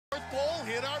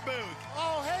Phil hit our booth.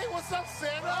 Oh, hey, what's up,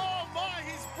 Santa? Oh, my,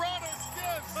 he's brought us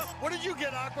gifts. What did you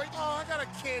get, Awkward? Oh, I got a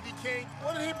candy cane.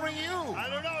 What did he bring you? I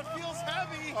don't know. It feels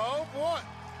heavy. Oh, boy.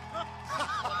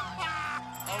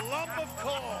 A lump of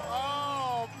coal.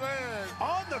 Oh, man.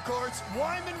 On the course,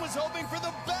 Wyman was hoping for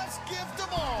the best gift of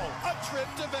all, a trip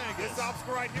to Vegas. This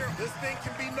obstacle right here, this thing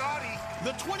can be naughty.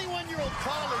 The 21-year-old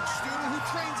college student who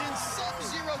trains in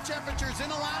sub-zero temperatures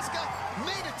in Alaska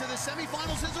made it to the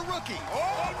semifinals as a rookie.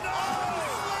 Oh, no!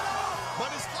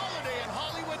 But his holiday in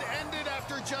Hollywood ended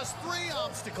after just 3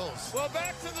 obstacles. Well,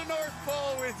 back to the North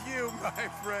Pole with you, my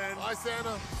friend. Hi,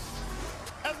 Santa.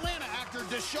 Atlanta actor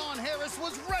deShawn Harris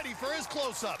was ready for his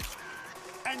close-ups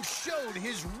and showed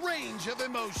his range of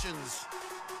emotions.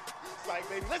 Right,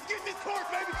 baby. Let's get this course,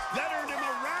 baby. That earned him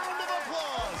a round of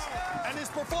applause. And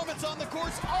his performance on the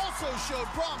course also showed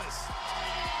promise.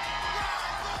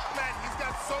 Man, he's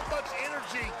got so much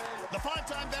energy. The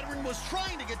 5-time veteran was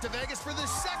trying to get to Vegas for the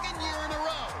 2nd year in a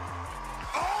row.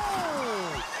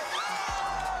 Oh!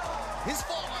 His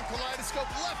fall on Kaleidoscope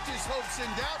left his hopes in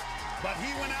doubt, but he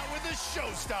went out with a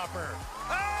showstopper.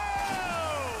 Oh!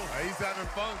 He's having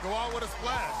fun. Go out with a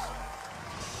splash.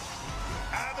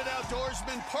 Avid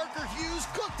outdoorsman Parker Hewes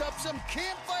cooked up some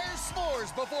campfire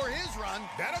s'mores before his run.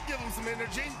 That'll give him some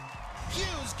energy.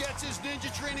 Hewes gets his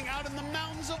ninja training out in the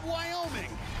mountains of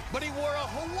Wyoming, but he wore a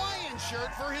Hawaiian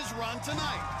shirt for his run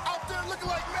tonight. Out there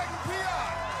looking like Megan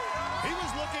Piot. He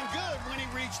was looking good when he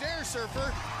reached Air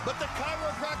Surfer, but the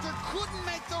chiropractor couldn't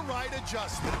make the right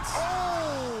adjustments.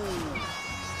 Oh!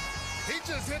 He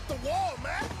just hit the wall,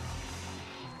 man.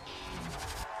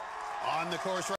 On the course